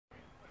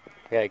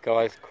Okay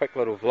guys, quick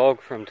little vlog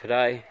from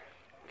today,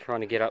 trying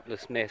to get up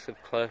this massive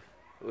cliff.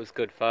 It was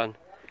good fun,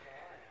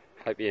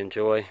 hope you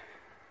enjoy.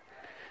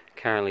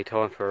 Currently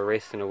time for a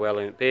rest and a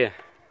well-earned beer.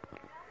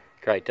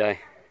 Great day,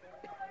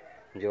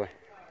 enjoy.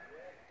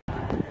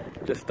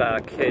 Just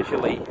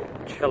casually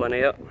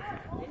chilling out.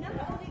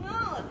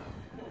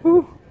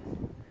 Woo.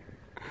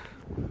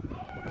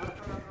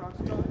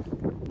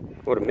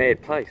 What a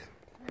mad place.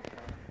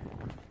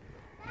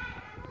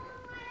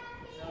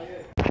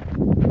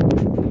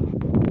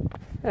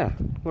 Yeah,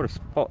 what a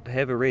spot to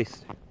have a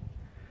rest.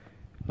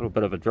 A little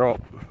bit of a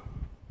drop.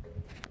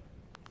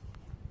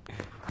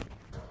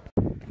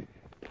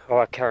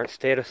 Alright, current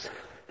status.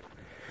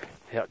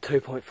 About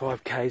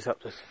 2.5 k's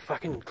up this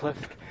fucking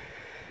cliff.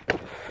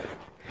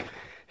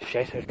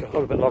 Shattered, got a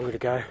little bit longer to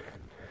go.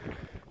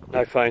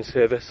 No phone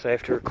service, so I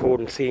have to record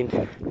and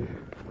send.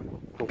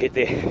 We'll get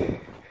there.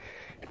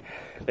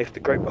 Left the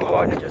group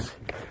behind and just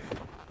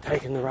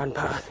taking the run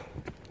path.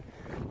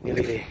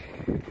 Nearly there.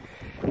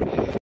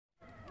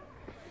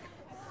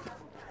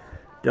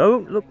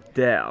 Don't look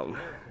down.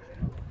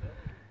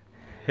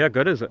 How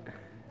good is it?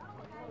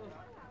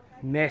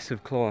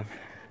 Massive climb.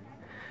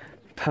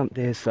 Pump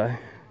there, so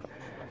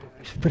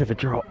just a bit of a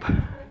drop.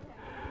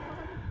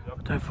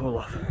 Don't fall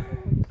off.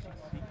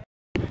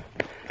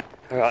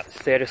 Alright,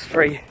 status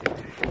free.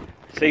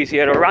 It's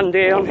easier to run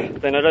down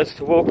than it is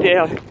to walk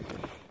down.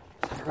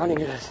 So running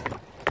it is.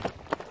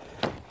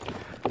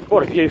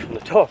 What a view from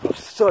the top. I'm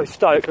so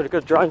stoked with a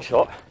good drone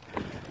shot.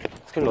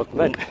 It's going to look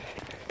mint.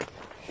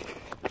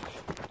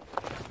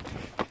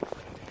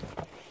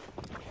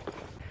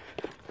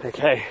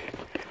 Okay,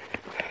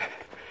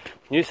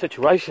 new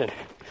situation.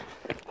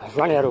 I've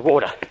run out of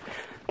water.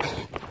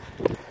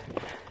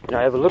 And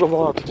I have a little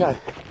while to go.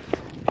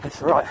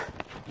 That's alright.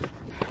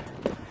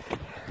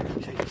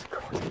 Jesus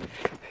Christ.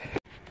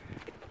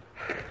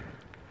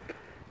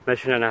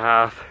 Mission and a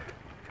half.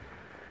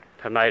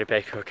 I made it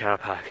back to a car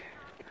park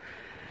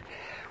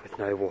with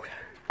no water.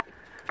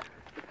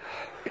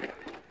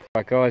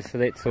 Alright guys, so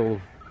that's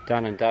all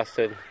done and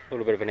dusted. A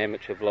little bit of an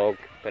amateur vlog,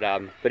 but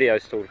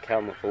video's still to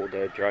come with all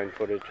the drone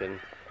footage and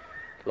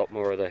a lot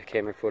more of the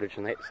camera footage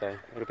and that, so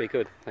it'll be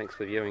good. Thanks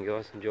for viewing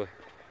guys, enjoy.